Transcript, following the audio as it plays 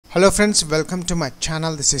Hello friends, welcome to my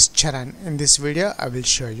channel. This is Charan. In this video I will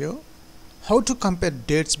show you how to compare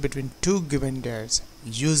dates between two given dates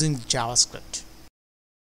using JavaScript.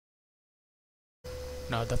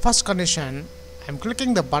 Now the first condition, I'm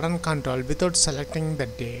clicking the button control without selecting the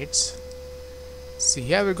dates. See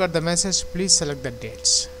here we got the message, please select the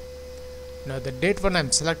dates. Now the date one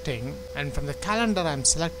I'm selecting, and from the calendar I'm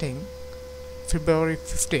selecting February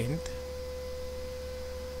 15th,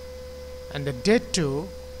 and the date 2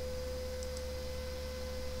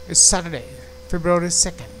 is Saturday, February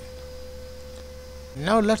 2nd.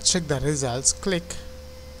 Now let's check the results. Click.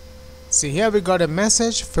 See here we got a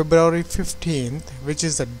message February 15th, which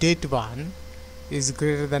is the date 1 is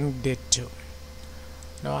greater than date 2.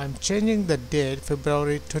 Now I'm changing the date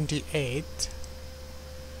February 28th.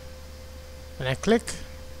 When I click,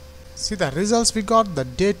 see the results we got. The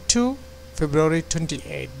date 2 February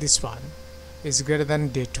 28th, this one is greater than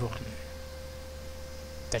date 1.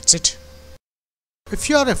 That's it. If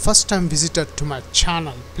you are a first time visitor to my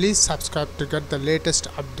channel, please subscribe to get the latest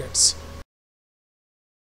updates.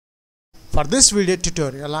 For this video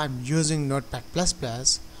tutorial I am using Notepad++.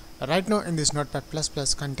 Right now in this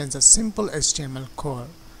Notepad++ contains a simple HTML code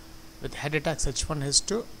with header tags h1,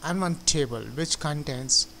 h2 and one table which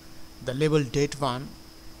contains the label date 1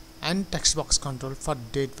 and text box control for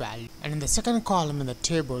date value, and in the second column in the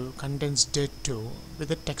table contains date 2 with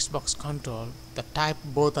the text box control. The type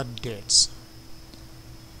both are dates.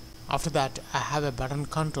 After that I have a button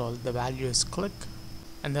control, the value is click,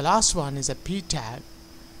 and the last one is a p tag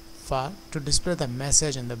to display the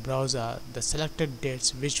message in the browser, the selected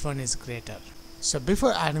dates, which one is greater. So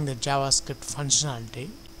before adding the JavaScript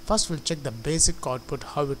functionality, first we'll check the basic output,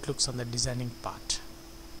 how it looks on the designing part.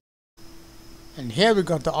 And here we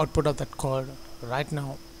got the output of that code right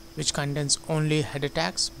now, which contains only header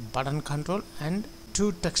tags, button control and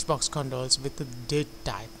two text box controls with the date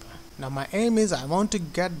type. Now my aim is I want to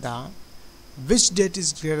get the which date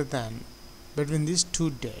is greater than between these two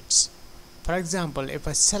dates. For example, if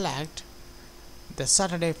I select the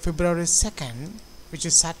Saturday February 2nd, which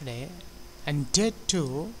is Saturday, and date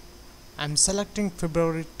 2, I'm selecting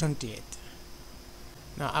February 28th.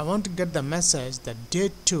 Now I want to get the message that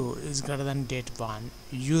date 2 is greater than date 1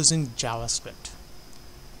 using JavaScript.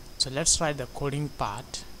 So let's write the coding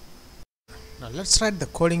part. Now let's write the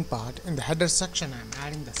coding part. In the header section I'm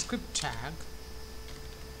adding the script tag.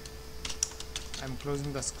 I'm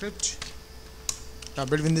closing the script. Now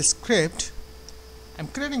between the script I'm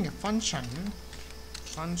creating a function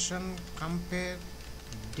compare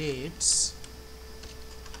dates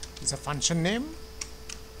is a function name.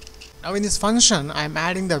 Now in this function I'm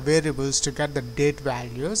adding the variables to get the date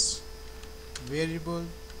values. Variable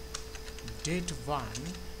date 1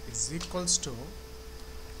 is equals to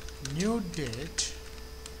new date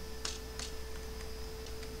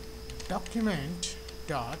document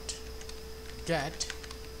dot get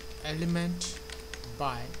element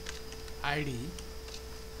by id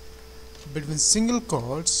between single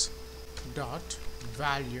quotes dot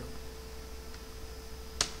value.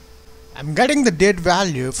 I'm getting the date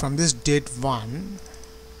value from this date 1.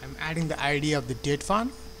 I'm adding the id of the date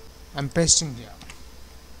 1. I'm pasting here.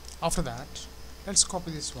 After that let's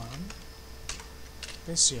copy this one,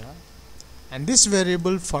 paste here, and this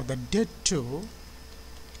variable for the date 2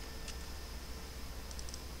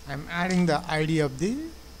 I'm adding the id of the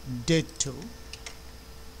date 2,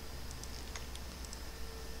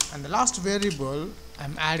 and the last variable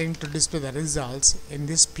I'm adding to display the results in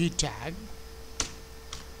this p tag.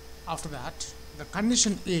 After that the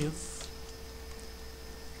condition if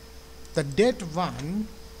the date 1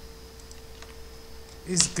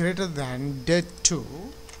 is greater than date 2,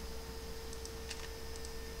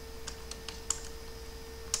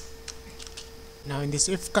 now in this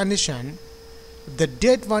if condition, if the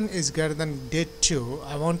date 1 is greater than date 2,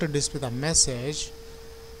 I want to display the message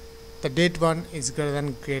the date 1 is greater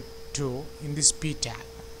than date 2 in this p tag.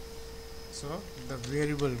 So the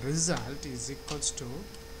variable result is equals to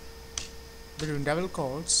between double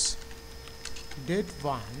quotes date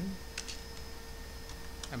 1,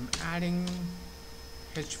 I'm adding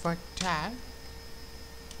h5 tag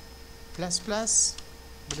plus plus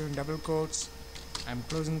between double quotes, I'm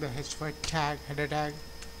closing the h5 tag, header tag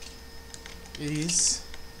is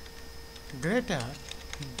greater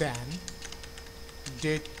than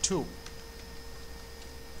date 2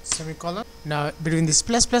 semicolon. Now between this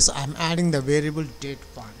plus plus I'm adding the variable date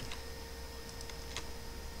 1,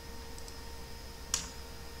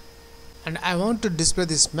 and I want to display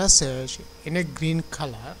this message in a green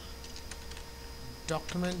color.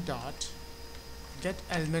 Document dot get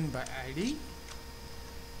element by id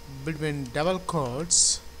between double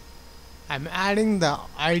quotes I'm adding the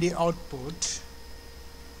id output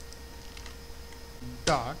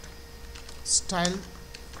dot style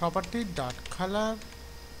property dot color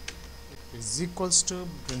is equals to,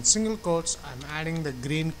 in single quotes I'm adding the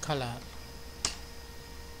green color,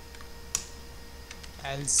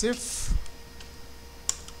 else if,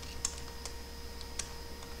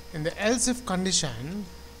 in the else if condition,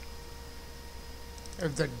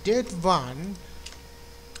 if the date1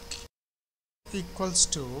 equals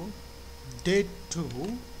to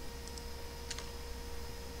date2,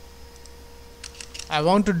 I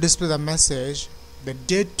want to display the message the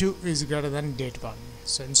date2 is greater than date1.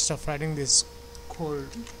 So instead of writing this code,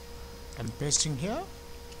 I'm pasting here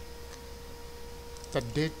the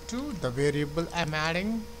date2, the variable I'm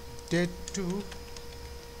adding date2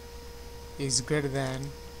 is greater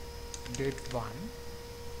than date1,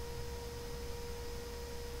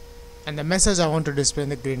 and the message I want to display in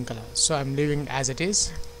the green color, so I'm leaving as it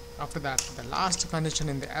is. After that, the last condition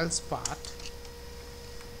in the else part,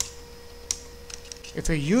 if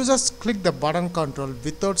a user click the button control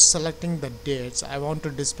without selecting the dates, I want to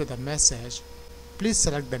display the message please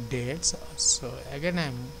select the dates. So again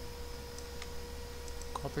I'm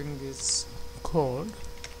copying this code.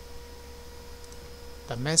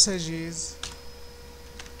 The message is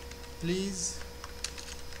please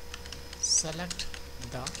select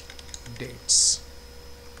the dates,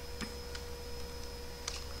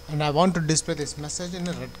 and I want to display this message in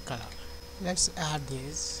a red color. Let's add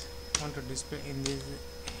this. I want to display in this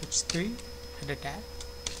h3 header tag.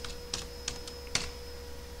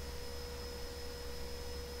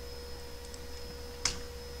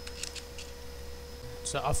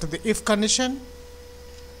 So after the if condition,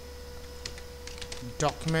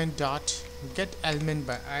 document dot get element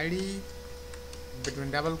by id between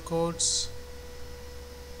double quotes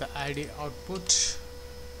the id output.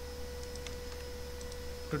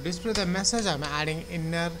 To display the message, I'm adding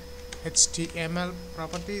inner HTML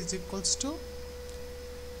property is equals to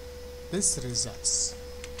this results.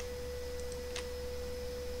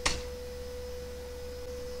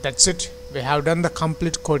 That's it. We have done the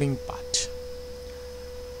complete coding part.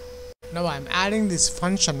 Now I'm adding this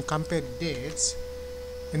function compare dates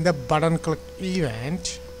in the button click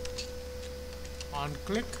event. On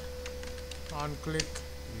click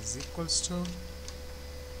is equals to,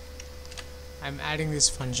 I'm adding this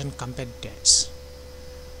function compare dates.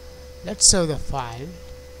 Let's save the file.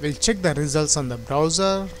 We'll check the results on the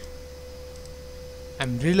browser.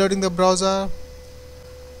 I'm reloading the browser.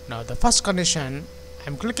 Now the first condition,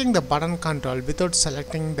 I'm clicking the button control without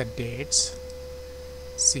selecting the dates.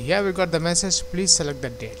 See here we got the message please select the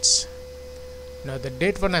dates. Now the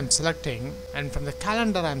date one I'm selecting, and from the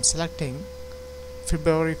calendar I'm selecting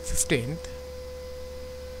February 15th,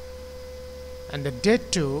 and the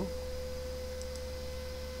date 2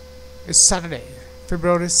 is Saturday,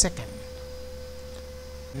 February 2nd.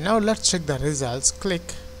 Now let's check the results.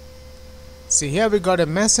 Click. See here we got a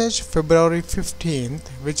message February 15th,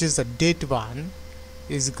 which is the date 1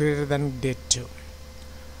 is greater than date 2.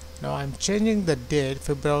 Now I'm changing the date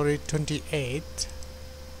February 28th.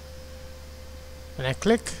 When I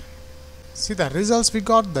click, see the results we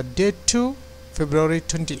got, the date 2 February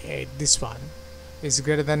 28th, this one is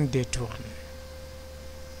greater than date 1.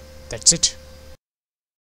 That's it.